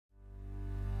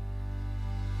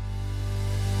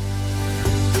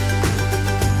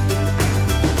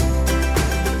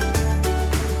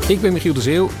Ik ben Michiel de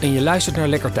Zeeuw en je luistert naar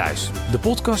Lekker Thuis, de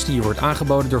podcast die je wordt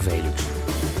aangeboden door Velux.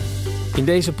 In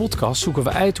deze podcast zoeken we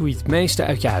uit hoe je het meeste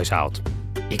uit je huis haalt.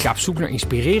 Ik ga op zoek naar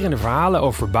inspirerende verhalen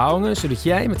over verbouwingen, zodat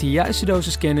jij met de juiste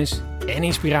dosis kennis en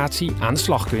inspiratie aan de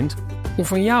slag kunt om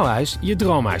van jouw huis je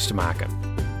droomhuis te maken.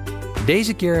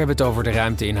 Deze keer hebben we het over de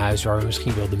ruimte in huis waar we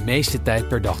misschien wel de meeste tijd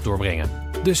per dag doorbrengen,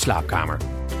 de slaapkamer.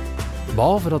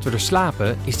 Behalve dat we er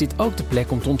slapen, is dit ook de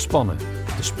plek om te ontspannen,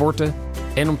 te sporten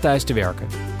en om thuis te werken.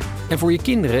 En voor je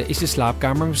kinderen is de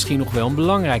slaapkamer misschien nog wel een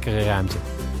belangrijkere ruimte.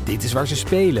 Dit is waar ze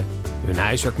spelen, hun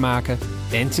huiswerk maken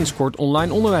en sinds kort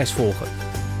online onderwijs volgen.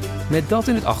 Met dat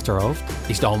in het achterhoofd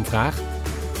is de hamvraag: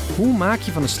 hoe maak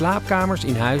je van de slaapkamers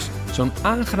in huis zo'n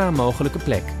aangenaam mogelijke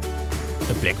plek?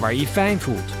 Een plek waar je je fijn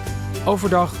voelt,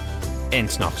 overdag en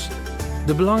 's nachts.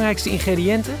 De belangrijkste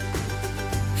ingrediënten?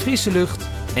 Frisse lucht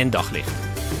en daglicht.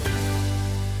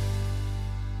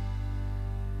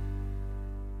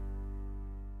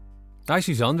 Hi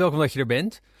Suzanne, welkom dat je er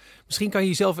bent. Misschien kan je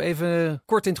jezelf even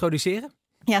kort introduceren?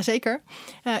 Jazeker.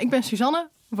 Ik ben Suzanne,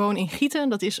 woon in Gieten.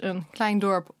 Dat is een klein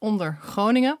dorp onder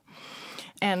Groningen.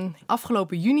 En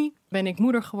afgelopen juni ben ik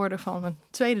moeder geworden van mijn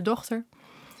tweede dochter.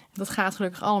 Dat gaat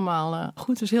gelukkig allemaal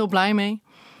goed, dus heel blij mee.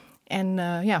 En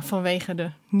vanwege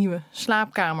de nieuwe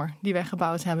slaapkamer die wij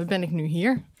gebouwd hebben, ben ik nu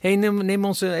hier. Hey, neem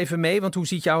ons even mee, want hoe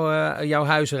ziet jouw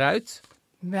huis eruit?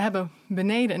 We hebben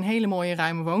beneden een hele mooie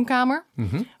ruime woonkamer.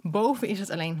 Mm-hmm. Boven is het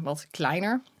alleen wat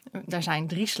kleiner. Daar zijn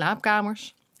 3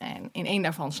 slaapkamers. En in 1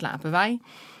 daarvan slapen wij.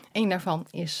 1 daarvan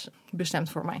is bestemd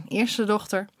voor mijn eerste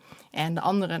dochter. En de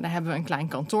andere, daar hebben we een klein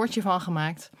kantoortje van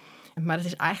gemaakt. Maar dat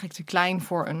is eigenlijk te klein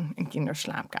voor een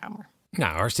kinderslaapkamer.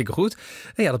 Nou, hartstikke goed.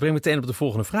 En ja, dat brengt meteen op de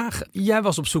volgende vraag. Jij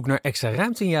was op zoek naar extra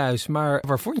ruimte in je huis, maar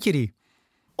waar vond je die?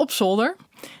 Op zolder.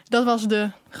 Dat was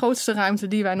de grootste ruimte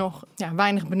die wij nog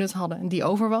weinig benut hadden en die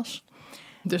over was.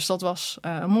 Dus dat was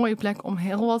een mooie plek om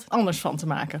heel wat anders van te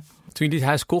maken. Toen je dit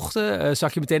huis kochten,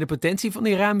 zag je meteen de potentie van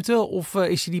die ruimte? Of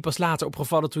is je die pas later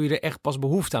opgevallen toen je er echt pas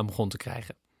behoefte aan begon te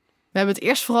krijgen? We hebben het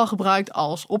eerst vooral gebruikt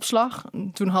als opslag.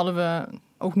 Toen hadden we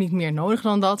ook niet meer nodig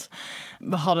dan dat.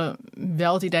 We hadden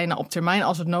wel het idee, op termijn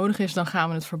als het nodig is, dan gaan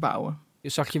we het verbouwen.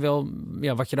 Zag je wel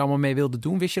wat je er allemaal mee wilde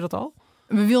doen? Wist je dat al?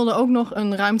 We wilden ook nog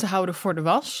een ruimte houden voor de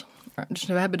was. Dus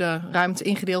we hebben de ruimte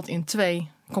ingedeeld in 2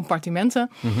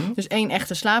 compartimenten. Mm-hmm. Dus 1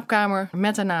 echte slaapkamer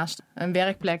met daarnaast een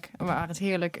werkplek waar het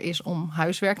heerlijk is om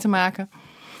huiswerk te maken.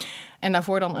 En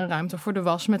daarvoor dan een ruimte voor de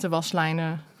was met de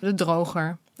waslijnen, de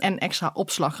droger en extra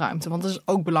opslagruimte. Want dat is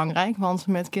ook belangrijk, want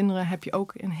met kinderen heb je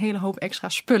ook een hele hoop extra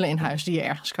spullen in huis die je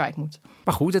ergens kwijt moet.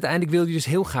 Maar goed, uiteindelijk wil je dus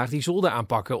heel graag die zolder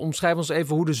aanpakken. Omschrijf ons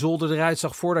even hoe de zolder eruit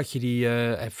zag voordat je die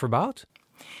hebt verbouwd.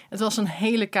 Het was een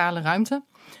hele kale ruimte.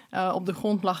 Op de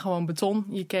grond lag gewoon beton.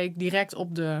 Je keek direct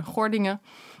op de gordingen.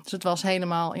 Dus het was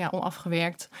helemaal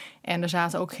onafgewerkt. En er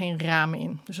zaten ook geen ramen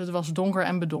in. Dus het was donker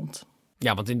en bedompt.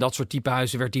 Ja, want in dat soort type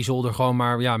huizen werd die zolder gewoon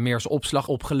maar meer als opslag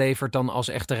opgeleverd dan als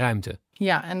echte ruimte.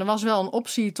 Ja, en er was wel een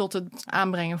optie tot het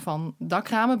aanbrengen van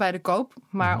dakramen bij de koop.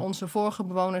 Maar onze vorige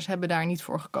bewoners hebben daar niet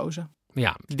voor gekozen.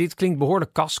 Ja, dit klinkt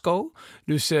behoorlijk casco.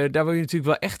 Dus daar wil je natuurlijk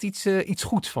wel echt iets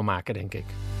goeds van maken, denk ik.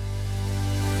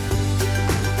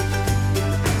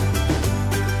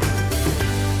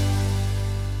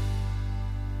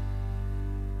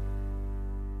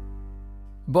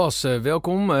 Bas,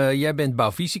 welkom. Jij bent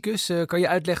bouwfysicus. Kan je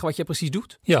uitleggen wat jij precies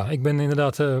doet? Ja, ik ben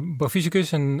inderdaad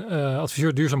bouwfysicus en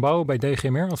adviseur duurzaam bouwen bij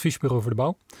DGMR, adviesbureau voor de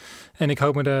bouw. En ik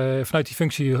hou me vanuit die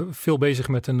functie veel bezig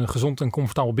met een gezond en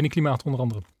comfortabel binnenklimaat onder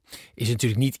andere. Is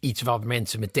natuurlijk niet iets waar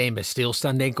mensen meteen bij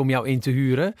stilstaan denken om jou in te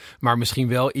huren, maar misschien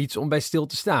wel iets om bij stil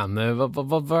te staan.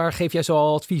 Waar geef jij zo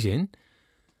al advies in?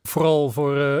 Vooral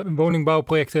voor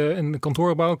woningbouwprojecten en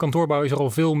kantoorbouw. Kantoorbouw is er al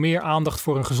veel meer aandacht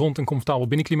voor een gezond en comfortabel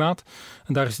binnenklimaat.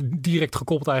 En daar is het direct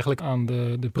gekoppeld eigenlijk aan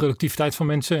de productiviteit van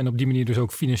mensen. En op die manier dus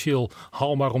ook financieel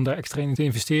haalbaar om daar extra in te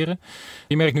investeren.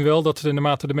 Je merkt nu wel dat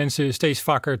naarmate de mensen steeds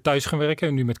vaker thuis gaan werken,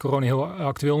 en nu met corona heel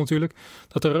actueel natuurlijk,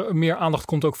 dat er meer aandacht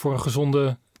komt ook voor een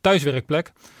gezonde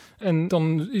thuiswerkplek. En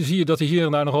dan zie je dat er hier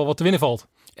en daar nogal wat te winnen valt.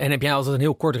 En heb jij altijd een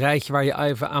heel kort rijtje waar je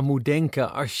even aan moet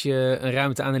denken als je een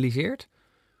ruimte analyseert?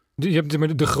 Je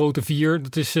hebt de grote 4.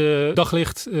 Dat is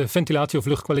daglicht, ventilatie of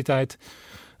luchtkwaliteit,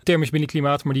 thermisch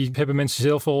binnenklimaat. Maar die hebben mensen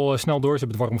zelf al snel door. Ze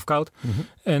hebben het warm of koud. Mm-hmm.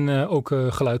 En ook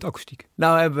geluid, akoestiek.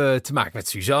 Nou hebben we te maken met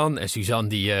Suzanne. En Suzanne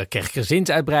die krijgt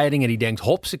gezinsuitbreiding. En die denkt,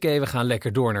 hopsakee, we gaan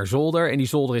lekker door naar zolder. En die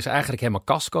zolder is eigenlijk helemaal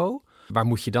casco. Waar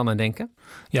moet je dan aan denken?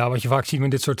 Ja, wat je vaak ziet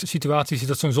met dit soort situaties is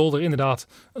dat zo'n zolder inderdaad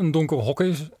een donker hok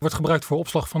is. Wordt gebruikt voor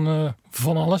opslag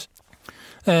van alles.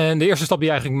 En de eerste stap die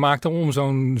je eigenlijk maakt om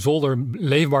zo'n zolder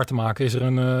leefbaar te maken, is er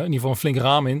in ieder geval een flink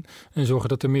raam in. En zorgen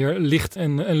dat er meer licht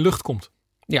en lucht komt.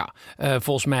 Ja,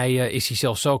 volgens mij is hij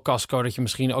zelfs zo casco dat je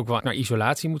misschien ook wel naar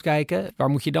isolatie moet kijken. Waar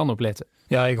moet je dan op letten?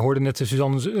 Ja, ik hoorde net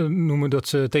Suzanne noemen dat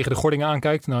ze tegen de gordingen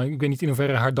aankijkt. Nou, ik weet niet in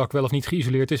hoeverre haar dak wel of niet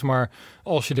geïsoleerd is. Maar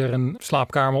als je er een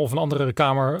slaapkamer of een andere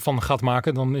kamer van gaat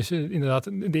maken, dan is inderdaad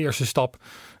de eerste stap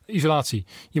isolatie.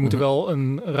 Je moet er wel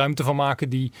een ruimte van maken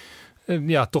die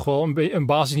toch wel een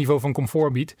basisniveau van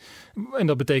comfort biedt. En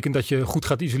dat betekent dat je goed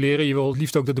gaat isoleren. Je wil het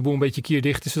liefst ook dat de boel een beetje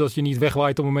kierdicht is, zodat je niet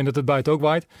wegwaait op het moment dat het buiten ook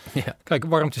waait. Ja. Kijk,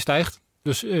 warmte stijgt.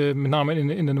 Dus met name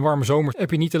in een warme zomer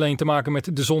heb je niet alleen te maken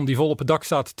met de zon die vol op het dak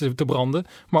staat te branden,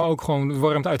 maar ook gewoon de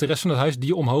warmte uit de rest van het huis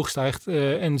die omhoog stijgt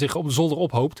en zich op de zolder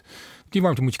ophoopt. Die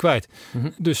warmte moet je kwijt.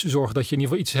 Dus zorg dat je in ieder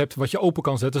geval iets hebt wat je open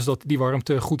kan zetten, zodat die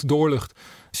warmte goed doorlucht.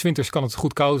 's Winters kan het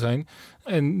goed koud zijn.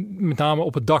 En met name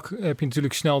op het dak heb je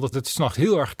natuurlijk snel dat het 's nachts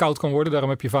heel erg koud kan worden. Daarom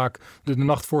heb je vaak de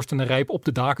nachtvorst en de rijp op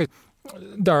de daken.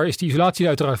 Daar is die isolatie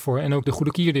uiteraard voor en ook de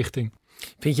goede kierdichting.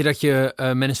 Vind je dat je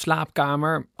met een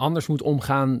slaapkamer anders moet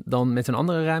omgaan dan met een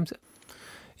andere ruimte?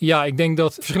 Ja, ik denk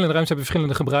dat verschillende ruimtes hebben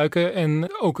verschillende gebruiken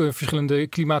en ook verschillende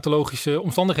klimatologische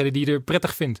omstandigheden die je er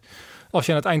prettig vindt. Als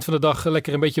je aan het eind van de dag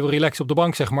lekker een beetje wil relaxen op de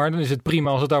bank, zeg maar, dan is het prima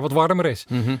als het daar wat warmer is.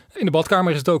 In de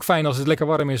badkamer is het ook fijn als het lekker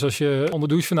warm is als je onder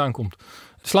de douche vandaan komt.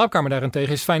 De slaapkamer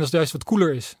daarentegen is fijn als het juist wat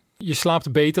koeler is. Je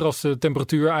slaapt beter als de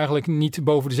temperatuur eigenlijk niet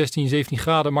boven de 16, 17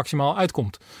 graden maximaal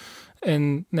uitkomt.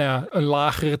 En een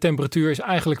lagere temperatuur is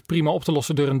eigenlijk prima op te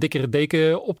lossen door een dikkere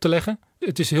deken op te leggen.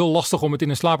 Het is heel lastig om het in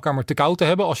een slaapkamer te koud te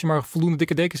hebben als je maar voldoende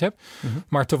dikke dekens hebt.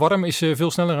 Maar te warm is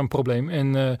veel sneller een probleem.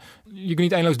 En je kunt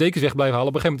niet eindeloos dekens weg blijven halen.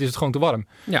 Op een gegeven moment is het gewoon te warm.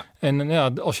 Ja.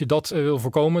 En als je dat wil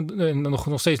voorkomen en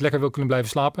nog steeds lekker wil kunnen blijven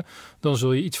slapen, dan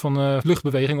zul je iets van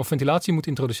luchtbeweging of ventilatie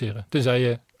moeten introduceren. Tenzij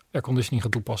je airconditioning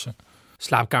gaat toepassen.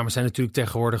 Slaapkamers zijn natuurlijk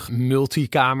tegenwoordig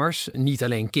multikamers. Niet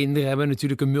alleen kinderen hebben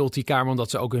natuurlijk een multikamer, omdat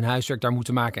ze ook hun huiswerk daar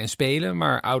moeten maken en spelen.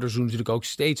 Maar ouders doen natuurlijk ook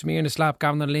steeds meer in de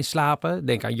slaapkamer dan alleen slapen.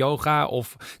 Denk aan yoga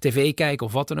of tv kijken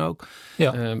of wat dan ook.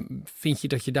 Ja. Vind je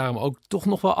dat je daarom ook toch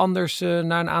nog wel anders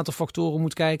naar een aantal factoren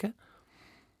moet kijken?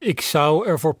 Ik zou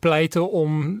ervoor pleiten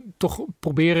om toch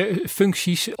proberen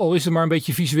functies, al is het maar een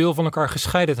beetje visueel, van elkaar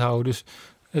gescheiden te houden. Dus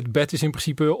het bed is in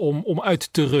principe om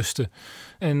uit te rusten.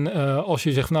 En als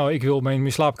je zegt, nou, ik wil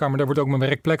mijn slaapkamer, daar wordt ook mijn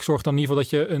werkplek. Zorg dan in ieder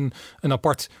geval dat je een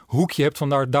apart hoekje hebt.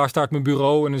 Van daar staat mijn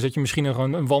bureau. En dan zet je misschien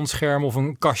een wandscherm of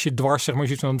een kastje dwars. Zeg maar,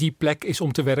 van die plek is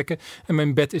om te werken. En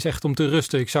mijn bed is echt om te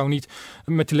rusten. Ik zou niet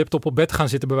met de laptop op bed gaan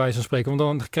zitten, bij wijze van spreken.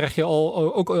 Want dan krijg je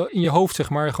al ook in je hoofd, zeg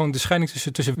maar, gewoon de scheiding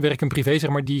tussen werk en privé. Zeg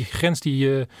maar, die grens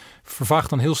die vervaagt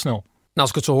dan heel snel. Nou,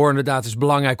 als ik het zo hoor, inderdaad, is het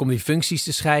belangrijk om die functies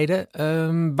te scheiden.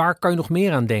 Waar kan je nog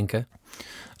meer aan denken?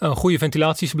 Een goede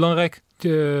ventilatie is belangrijk.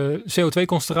 De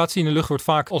CO2-concentratie in de lucht wordt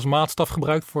vaak als maatstaf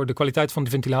gebruikt voor de kwaliteit van de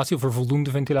ventilatie, of er voldoende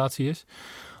ventilatie is.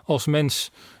 Als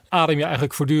mens adem je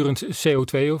eigenlijk voortdurend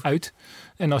CO2 uit.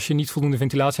 En als je niet voldoende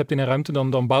ventilatie hebt in een ruimte,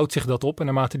 dan bouwt zich dat op. En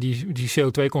naarmate die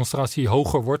CO2-concentratie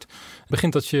hoger wordt,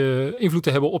 begint dat je invloed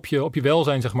te hebben op je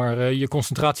welzijn, zeg maar. Je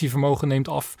concentratievermogen neemt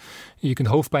af. Je kunt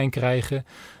hoofdpijn krijgen.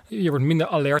 Je wordt minder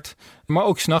alert. Maar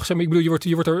ook 's nachts. Ik bedoel,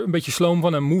 je wordt er een beetje sloom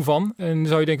van en moe van. En dan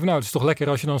zou je denken, nou, het is toch lekker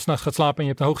als je dan 's nachts gaat slapen en je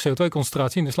hebt een hoge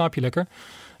CO2-concentratie en dan slaap je lekker.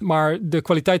 Maar de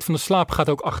kwaliteit van de slaap gaat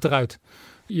ook achteruit.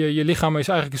 Je lichaam is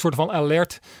eigenlijk een soort van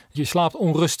alert. Je slaapt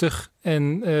onrustig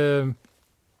en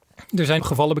er zijn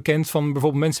gevallen bekend van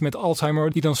bijvoorbeeld mensen met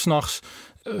Alzheimer die dan 's nachts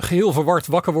geheel verward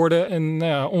wakker worden en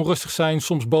onrustig zijn,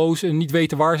 soms boos en niet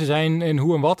weten waar ze zijn en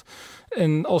hoe en wat.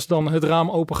 En als dan het raam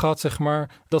open gaat, zeg maar,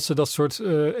 dat ze dat soort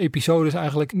episodes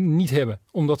eigenlijk niet hebben.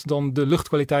 Omdat dan de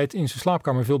luchtkwaliteit in zijn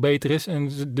slaapkamer veel beter is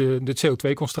en de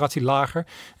CO2-concentratie lager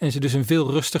en ze dus een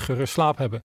veel rustigere slaap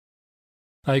hebben.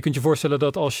 Nou, je kunt je voorstellen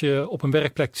dat als je op een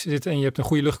werkplek zit en je hebt een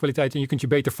goede luchtkwaliteit en je kunt je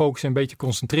beter focussen en een beetje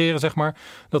concentreren, zeg maar,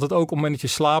 dat het ook op het moment dat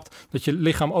je slaapt, dat je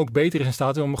lichaam ook beter is in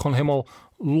staat is om gewoon helemaal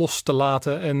los te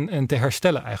laten en te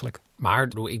herstellen eigenlijk. Maar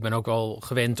ik ben ook al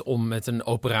gewend om met een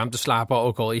open raam te slapen,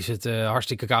 ook al is het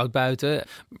hartstikke koud buiten.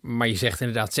 Maar je zegt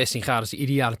inderdaad 16 graden is de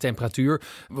ideale temperatuur.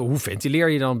 Hoe ventileer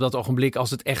je dan op dat ogenblik als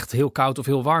het echt heel koud of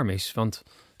heel warm is? Want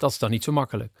dat is dan niet zo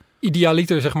makkelijk.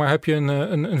 Idealiter, zeg maar, heb je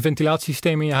een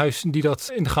ventilatiesysteem in je huis die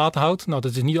dat in de gaten houdt. Nou,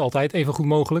 dat is niet altijd even goed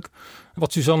mogelijk.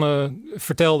 Wat Suzanne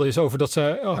vertelde is over dat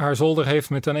ze haar zolder heeft.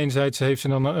 Met aan de ene zijde heeft ze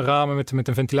dan ramen met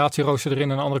een ventilatierooster erin.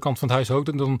 En aan de andere kant van het huis ook.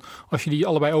 En dan, als je die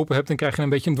allebei open hebt, dan krijg je een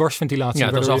beetje een dwarsventilatie.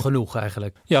 Ja, dat is al genoeg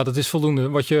eigenlijk. Ja, dat is voldoende.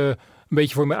 Wat je een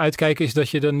beetje voor me uitkijken is dat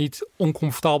je dan niet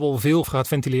oncomfortabel veel gaat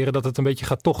ventileren. Dat het een beetje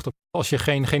gaat tochten. Als je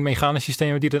geen mechanisch systeem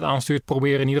hebt die dat aanstuurt,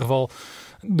 probeer in ieder geval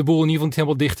de boel in ieder geval niet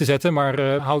helemaal dicht te zetten.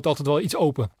 Maar houd altijd wel iets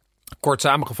open. Kort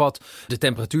samengevat, de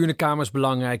temperatuur in de kamer is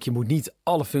belangrijk. Je moet niet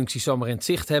alle functies zomaar in het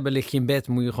zicht hebben. Lig je in bed,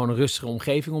 moet je gewoon een rustige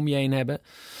omgeving om je heen hebben.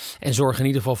 En zorg in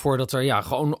ieder geval voor dat er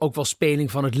gewoon ook wel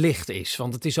speling van het licht is.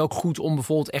 Want het is ook goed om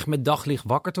bijvoorbeeld echt met daglicht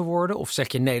wakker te worden. Of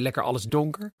zeg je nee, lekker alles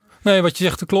donker? Nee, wat je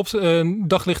zegt klopt.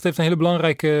 Daglicht heeft een hele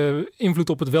belangrijke invloed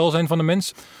op het welzijn van de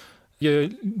mens.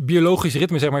 Je biologisch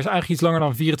ritme zeg maar, is eigenlijk iets langer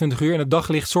dan 24 uur. En het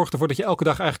daglicht zorgt ervoor dat je elke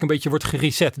dag eigenlijk een beetje wordt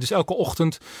gereset. Dus elke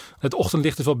ochtend, het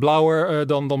ochtendlicht is wat blauwer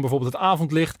dan bijvoorbeeld het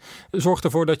avondlicht. Zorgt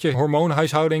ervoor dat je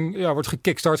hormoonhuishouding wordt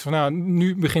gekickstart. Van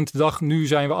nu begint de dag, nu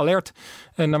zijn we alert.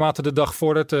 En naarmate de dag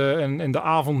vordert en de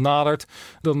avond nadert,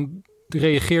 dan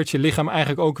reageert je lichaam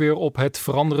eigenlijk ook weer op het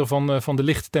veranderen van de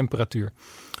lichttemperatuur.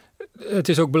 Het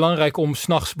is ook belangrijk om 's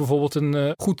nachts bijvoorbeeld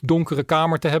een goed donkere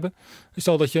kamer te hebben.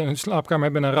 Stel dat je een slaapkamer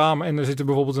hebt met een raam en er zit er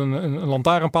bijvoorbeeld een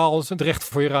lantaarnpaal recht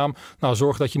voor je raam. Nou,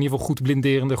 zorg dat je in ieder geval goed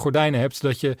blinderende gordijnen hebt,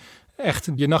 zodat je echt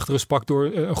je nachtrust pakt door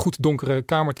een goed donkere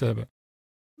kamer te hebben.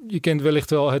 Je kent wellicht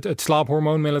wel het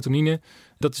slaaphormoon melatonine.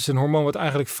 Dat is een hormoon wat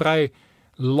eigenlijk vrij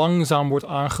langzaam wordt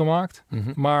aangemaakt,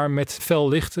 maar met fel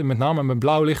licht, met name met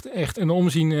blauw licht, echt een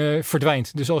omzien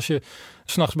verdwijnt. Dus als je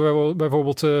 's nachts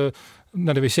bijvoorbeeld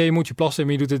naar de wc moet, je plassen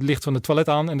en je doet het licht van het toilet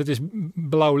aan en het is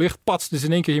blauw licht, pats, dus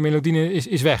in één keer je melatonine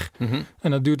is weg.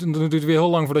 En dat duurt weer heel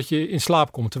lang voordat je in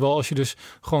slaap komt. Terwijl als je dus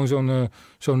gewoon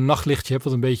zo'n nachtlichtje hebt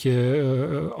wat een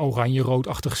beetje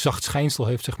oranje-roodachtig zacht schijnsel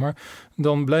heeft, zeg maar,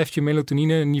 dan blijft je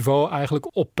melatonine niveau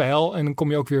eigenlijk op peil en dan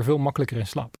kom je ook weer veel makkelijker in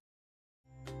slaap.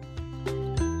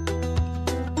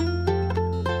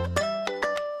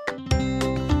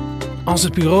 Als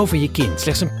het bureau van je kind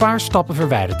slechts een paar stappen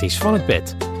verwijderd is van het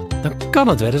bed, dan kan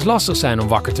het wel eens lastig zijn om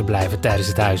wakker te blijven tijdens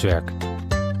het huiswerk.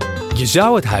 Je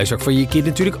zou het huiswerk van je kind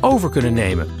natuurlijk over kunnen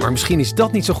nemen, maar misschien is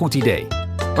dat niet zo'n goed idee.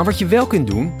 Maar wat je wel kunt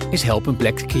doen, is helpen een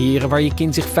plek te creëren waar je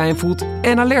kind zich fijn voelt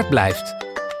en alert blijft.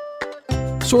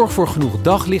 Zorg voor genoeg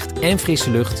daglicht en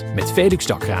frisse lucht met Velux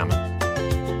dakramen.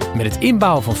 Met het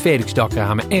inbouwen van Velux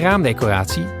dakramen en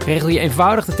raamdecoratie regel je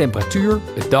eenvoudig de temperatuur,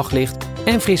 het daglicht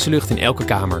en frisse lucht in elke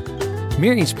kamer.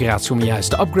 Meer inspiratie om je huis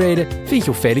te upgraden vind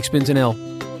je op velux.nl.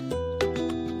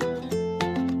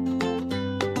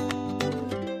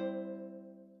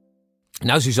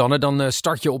 Nou Suzanne, dan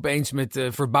start je opeens met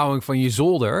de verbouwing van je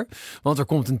zolder. Want er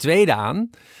komt een tweede aan.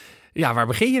 Ja, waar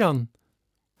begin je dan?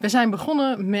 We zijn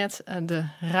begonnen met de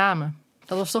ramen.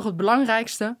 Dat was toch het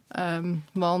belangrijkste.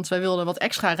 Want wij wilden wat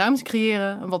extra ruimte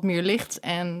creëren, wat meer licht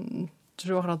en te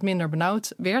zorgen dat het minder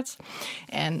benauwd werd.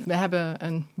 En we hebben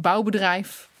een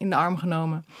bouwbedrijf in de arm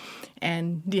genomen.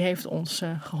 En die heeft ons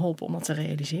geholpen om dat te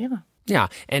realiseren. Ja,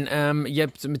 en je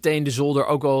hebt meteen de zolder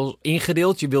ook al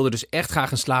ingedeeld. Je wilde dus echt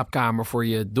graag een slaapkamer voor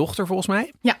je dochter, volgens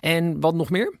mij. Ja. En wat nog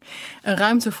meer? Een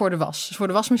ruimte voor de was. Dus voor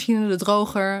de wasmachine, de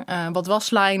droger, wat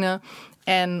waslijnen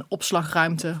en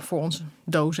opslagruimte voor onze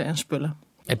dozen en spullen.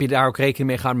 Heb je daar ook rekening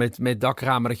mee gehouden met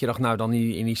dakramen? Dat je dacht, nou dan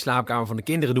in die slaapkamer van de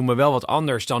kinderen doen we wel wat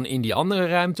anders dan in die andere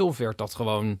ruimte? Of werd dat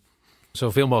gewoon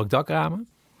zoveel mogelijk dakramen?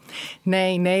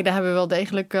 Nee, daar hebben we wel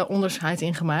degelijk onderscheid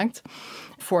in gemaakt.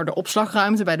 Voor de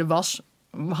opslagruimte bij de was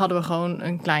hadden we gewoon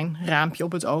een klein raampje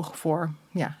op het oog voor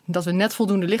dat we net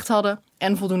voldoende licht hadden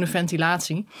en voldoende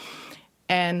ventilatie.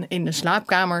 En in de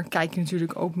slaapkamer kijk je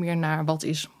natuurlijk ook meer naar wat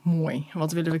is mooi,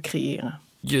 wat willen we creëren.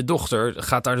 Je dochter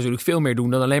gaat daar natuurlijk veel meer doen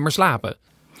dan alleen maar slapen.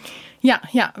 Ja,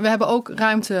 we hebben ook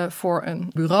ruimte voor een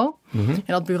bureau. En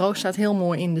dat bureau staat heel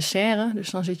mooi in de serre. Dus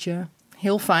dan zit je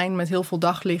heel fijn met heel veel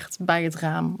daglicht bij het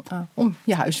raam om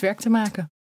je huiswerk te maken.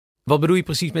 Wat bedoel je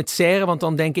precies met serre? Want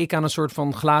dan denk ik aan een soort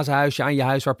van glazen huisje aan je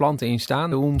huis waar planten in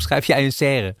staan. Hoe omschrijf jij een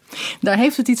serre? Daar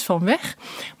heeft het iets van weg.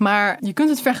 Maar je kunt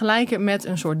het vergelijken met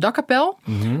een soort dakkapel.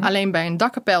 Alleen bij een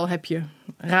dakkapel heb je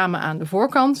ramen aan de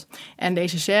voorkant. En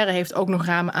deze serre heeft ook nog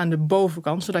ramen aan de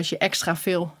bovenkant. Zodat je extra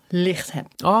veel licht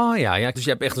hebt. Oh ja. Dus je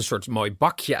hebt echt een soort mooi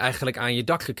bakje eigenlijk aan je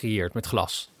dak gecreëerd met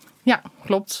glas. Ja,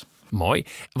 klopt. Mooi.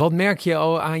 Wat merk je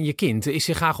al aan je kind? Is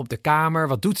ze graag op de kamer?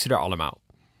 Wat doet ze er allemaal?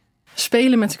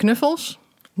 Spelen met de knuffels,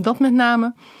 dat met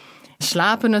name.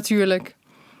 Slapen natuurlijk,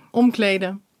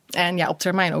 omkleden en op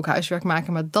termijn ook huiswerk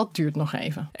maken, maar dat duurt nog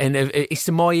even. En is het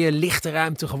een mooie lichte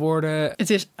ruimte geworden? Het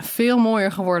is veel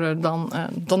mooier geworden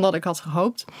dan dat ik had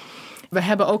gehoopt. We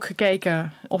hebben ook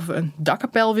gekeken of we een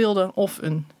dakkapel wilden of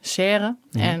een serre.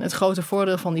 En het grote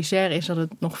voordeel van die serre is dat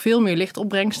het nog veel meer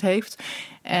lichtopbrengst heeft.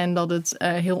 En dat het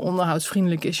heel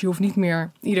onderhoudsvriendelijk is. Je hoeft niet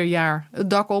meer ieder jaar het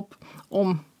dak op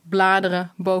om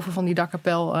bladeren boven van die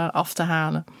dakkapel af te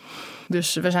halen.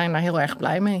 Dus we zijn daar heel erg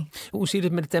blij mee. Hoe zit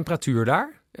het met de temperatuur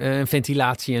daar?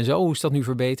 Ventilatie en zo, hoe is dat nu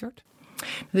verbeterd?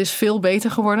 Het is veel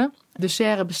beter geworden. De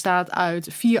serre bestaat uit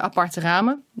 4 aparte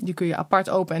ramen. Die kun je apart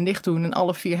open en dicht doen. En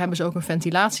alle 4 hebben ze ook een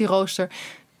ventilatierooster.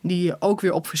 die je ook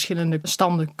weer op verschillende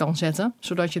standen kan zetten,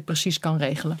 zodat je het precies kan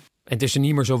regelen. En het is er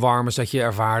niet meer zo warm als dat je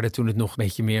ervaarde toen het nog een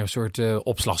beetje meer een soort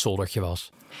opslagzoldertje was.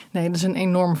 Nee, dat is een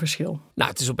enorm verschil. Nou,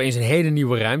 het is opeens een hele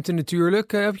nieuwe ruimte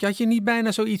natuurlijk. Had je niet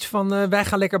bijna zoiets van wij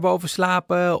gaan lekker boven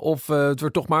slapen of het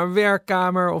wordt toch maar een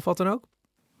werkkamer of wat dan ook?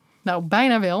 Nou,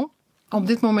 bijna wel. Op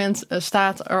dit moment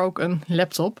staat er ook een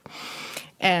laptop.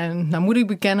 En nou moet ik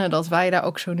bekennen dat wij daar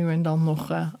ook zo nu en dan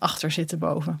nog achter zitten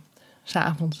boven. 's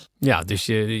Avonds. Ja, dus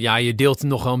je deelt het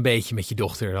nog wel een beetje met je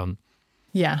dochter dan.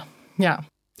 Ja.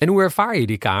 En hoe ervaar je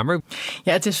die kamer?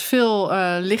 Ja, het is veel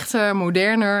lichter,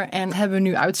 moderner en hebben we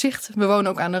nu uitzicht. We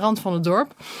wonen ook aan de rand van het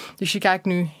dorp. Dus je kijkt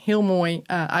nu heel mooi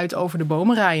uit over de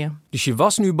bomenrijen. Dus je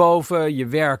was nu boven, je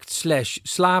werkt /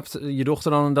 slaapt, je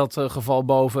dochter dan in dat geval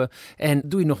boven. En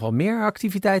doe je nog wel meer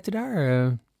activiteiten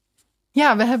daar?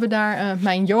 Ja, we hebben daar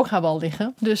mijn yogabal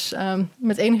liggen. Dus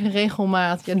met enige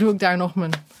regelmaat doe ik daar nog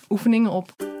mijn oefeningen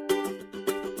op.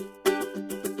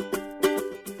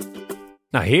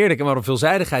 Nou, heerlijk en wat een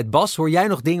veelzijdigheid. Bas, hoor jij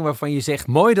nog dingen waarvan je zegt,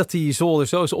 mooi dat die zolder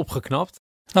zo is opgeknapt?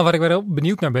 Nou, waar ik wel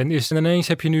benieuwd naar ben, is ineens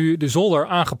heb je nu de zolder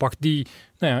aangepakt die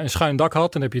een schuin dak had.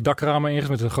 En dan heb je dakramen ingezet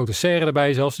met een grote serre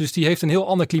erbij zelfs. Dus die heeft een heel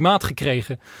ander klimaat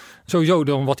gekregen. Sowieso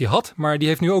dan wat hij had, maar die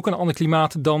heeft nu ook een ander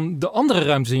klimaat dan de andere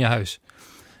ruimtes in je huis.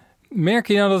 Merk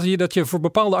je nou dat je voor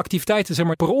bepaalde activiteiten zeg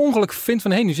maar per ongeluk vindt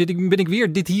van nu ben ik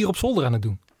weer dit hier op zolder aan het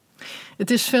doen?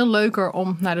 Het is veel leuker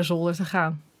om naar de zolder te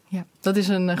gaan. Ja, dat is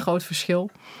een groot verschil.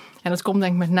 En dat komt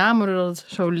denk ik met name doordat het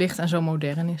zo licht en zo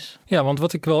modern is. Ja, want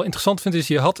wat ik wel interessant vind is,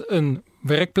 je had een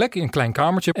werkplek, een klein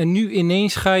kamertje. En nu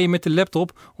ineens ga je met de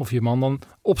laptop, of je man dan,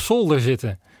 op zolder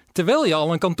zitten. Terwijl je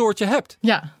al een kantoortje hebt.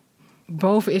 Ja,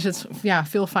 boven is het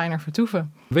veel fijner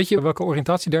vertoeven. Weet je welke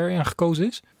oriëntatie daarin gekozen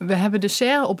is? We hebben de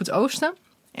serre op het oosten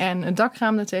en het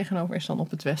dakraam daar tegenover is dan op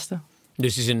het westen.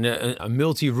 Dus het is een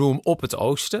multi-room op het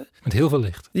oosten. Met heel veel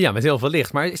licht. Ja, met heel veel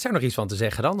licht. Maar is daar nog iets van te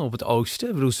zeggen dan op het oosten?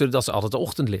 Ik bedoel, dat is altijd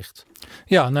ochtendlicht.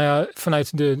 Ja, nou ja,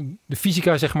 vanuit de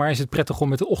fysica zeg maar is het prettig om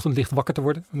met het ochtendlicht wakker te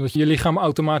worden. Omdat je lichaam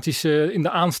automatisch in de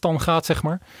aanstand gaat zeg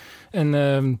maar. En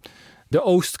de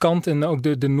oostkant en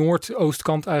ook de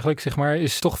noordoostkant eigenlijk zeg maar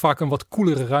is toch vaak een wat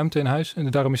koelere ruimte in huis.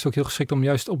 En daarom is het ook heel geschikt om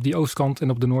juist op die oostkant en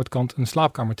op de noordkant een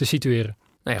slaapkamer te situeren.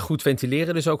 Nou ja, goed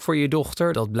ventileren dus ook voor je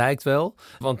dochter, dat blijkt wel.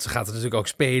 Want ze gaat er natuurlijk ook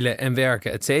spelen en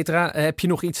werken, et cetera. Heb je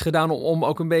nog iets gedaan om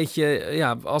ook een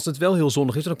beetje, als het wel heel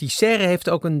zonnig is, want ook die serre heeft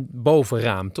ook een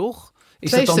bovenraam, toch?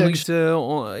 Is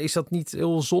dat niet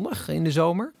heel zonnig in de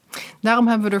zomer? Daarom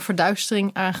hebben we er verduistering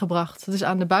aangebracht. Dat is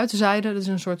aan de buitenzijde, dat is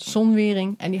een soort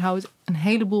zonwering en die houdt een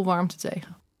heleboel warmte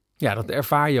tegen. Ja, dat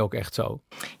ervaar je ook echt zo.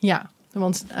 Ja,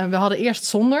 want we hadden eerst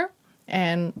zonder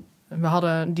en we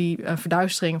hadden die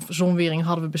verduistering of zonwering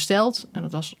hadden we besteld. En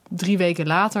dat was 3 weken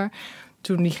later.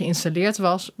 Toen die geïnstalleerd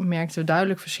was, merkten we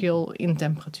duidelijk verschil in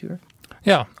temperatuur.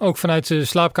 Ja, ook vanuit de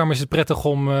slaapkamer is het prettig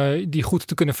om die goed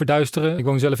te kunnen verduisteren. Ik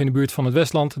woon zelf in de buurt van het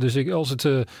Westland. Dus als het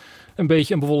een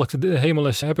beetje een bewolkte hemel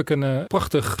is, heb ik een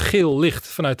prachtig geel licht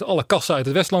vanuit alle kassen uit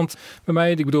het Westland bij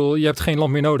mij. Ik bedoel, je hebt geen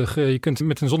lamp meer nodig. Je kunt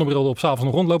met een zonnebril op 's avonds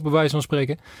nog rondlopen, bij wijze van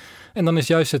spreken. En dan is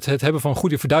juist het hebben van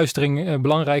goede verduistering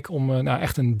belangrijk om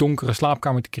echt een donkere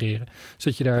slaapkamer te creëren.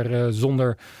 Zodat je daar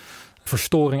zonder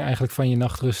verstoring eigenlijk van je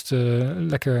nachtrust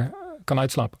lekker kan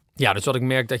uitslapen. Ja, dus wat ik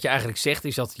merk dat je eigenlijk zegt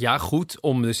is dat goed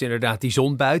om dus inderdaad die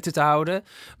zon buiten te houden.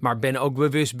 Maar ben ook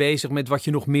bewust bezig met wat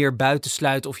je nog meer buiten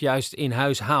sluit of juist in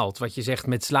huis haalt. Wat je zegt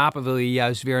met slapen wil je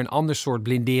juist weer een ander soort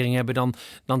blindering hebben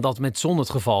dan dat met zon het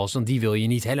geval is. Want die wil je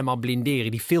niet helemaal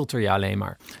blinderen, die filter je alleen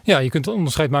maar. Ja, je kunt een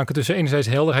onderscheid maken tussen enerzijds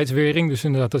helderheidswering. Dus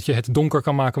inderdaad dat je het donker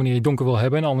kan maken wanneer je donker wil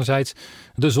hebben. En anderzijds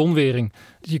de zonwering.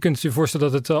 Je kunt je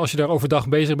voorstellen dat het, als je daar overdag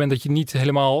bezig bent, dat je niet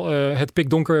helemaal het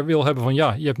pikdonker wil hebben van je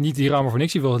hebt niet die ramen voor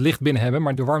niks. Je wil het licht binnen hebben,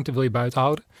 maar de warmte wil je buiten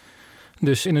houden.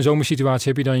 Dus in een zomersituatie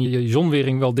heb je dan je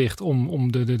zonwering wel dicht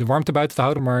om de warmte buiten te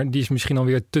houden. Maar die is misschien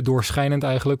alweer te doorschijnend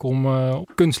eigenlijk om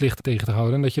kunstlicht tegen te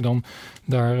houden. En dat je dan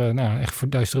daar echt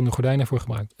verduisterende gordijnen voor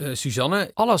gebruikt.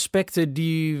 Suzanne, alle aspecten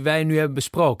die wij nu hebben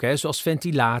besproken, zoals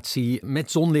ventilatie,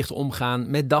 met zonlicht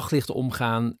omgaan, met daglicht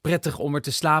omgaan. Prettig om er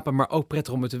te slapen, maar ook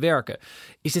prettig om er te werken.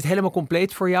 Is dit helemaal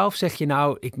compleet voor jou? Of zeg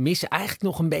je ik mis eigenlijk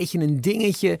nog een beetje een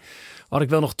dingetje wat ik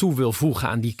wel nog toe wil voegen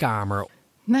aan die kamer?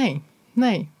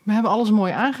 Nee, we hebben alles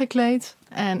mooi aangekleed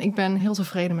en ik ben heel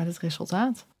tevreden met het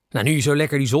resultaat. Nou, nu je zo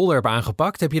lekker die zolder hebt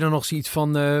aangepakt, heb je dan nog zoiets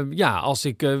van, als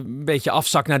ik een beetje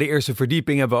afzak naar de eerste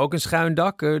verdieping, hebben we ook een schuin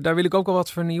dak. Daar wil ik ook al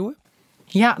wat vernieuwen.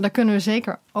 Ja, daar kunnen we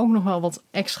zeker ook nog wel wat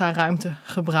extra ruimte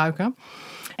gebruiken.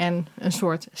 En een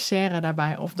soort serre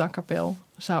daarbij of dakkapel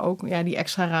zou ook die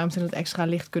extra ruimte en het extra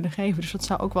licht kunnen geven. Dus dat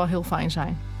zou ook wel heel fijn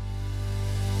zijn.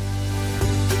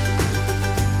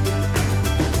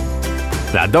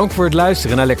 Nou, dank voor het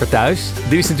luisteren naar Lekker Thuis.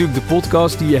 Dit is natuurlijk de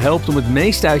podcast die je helpt om het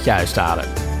meeste uit je huis te halen.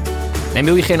 En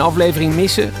wil je geen aflevering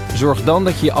missen? Zorg dan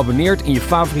dat je je abonneert in je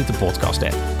favoriete podcast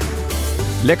app.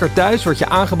 Lekker Thuis wordt je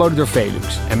aangeboden door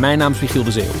Velux. En mijn naam is Michiel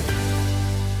de Zeeuw.